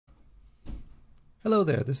Hello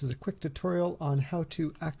there, this is a quick tutorial on how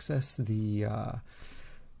to access the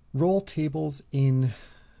roll tables in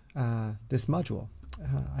this module.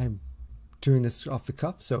 I'm doing this off the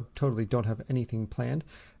cuff, so totally don't have anything planned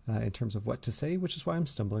in terms of what to say, which is why I'm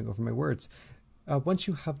stumbling over my words. Once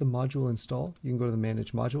you have the module installed, you can go to the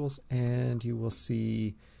Manage Modules and you will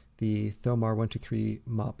see the Thomar123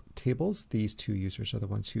 mop tables. These two users are the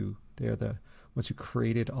ones who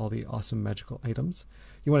created all the awesome magical items.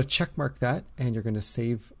 You want to check mark that, and you're going to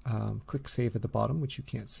save, click save at the bottom, which you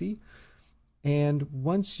can't see. And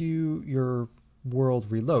once your world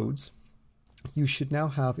reloads, you should now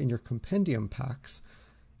have in your compendium packs,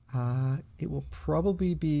 it will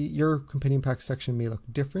probably be, your compendium pack section may look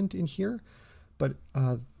different in here, but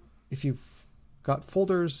if you've got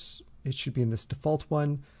folders, it should be in this default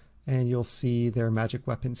one, and you'll see their magic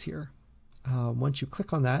weapons here. Once you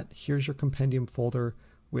click on that, here's your compendium folder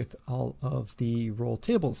with all of the roll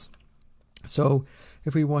tables. So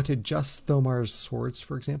if we wanted just Thomar's swords,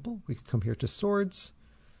 for example, we could come here to swords.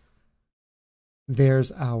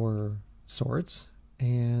 There's our swords,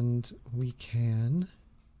 and we can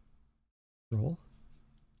roll.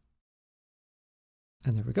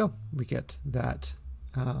 And there we go. We get that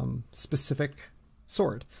specific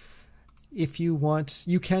sword. If you want,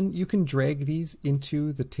 you can drag these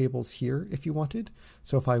into the tables here if you wanted.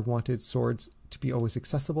 So if I wanted swords to be always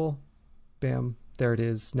accessible, bam, there it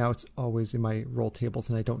is. Now it's always in my roll tables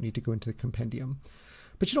and I don't need to go into the compendium.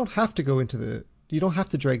 But you don't have to go into you don't have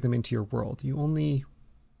to drag them into your world. You only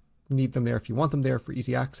need them there if you want them there for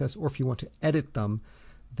easy access, or if you want to edit them,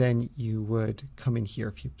 then you would come in here.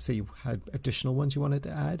 If you say you had additional ones you wanted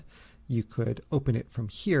to add, you could open it from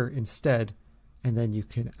here instead, and then you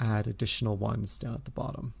can add additional ones down at the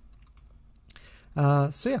bottom.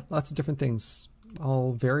 So yeah, lots of different things.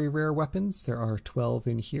 All very rare weapons. There are 12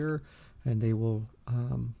 in here, and they will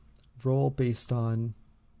roll based on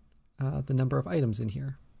the number of items in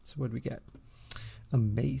here. So what do we get? A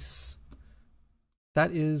mace.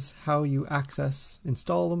 That is how you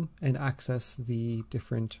install them, and access the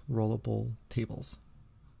different rollable tables.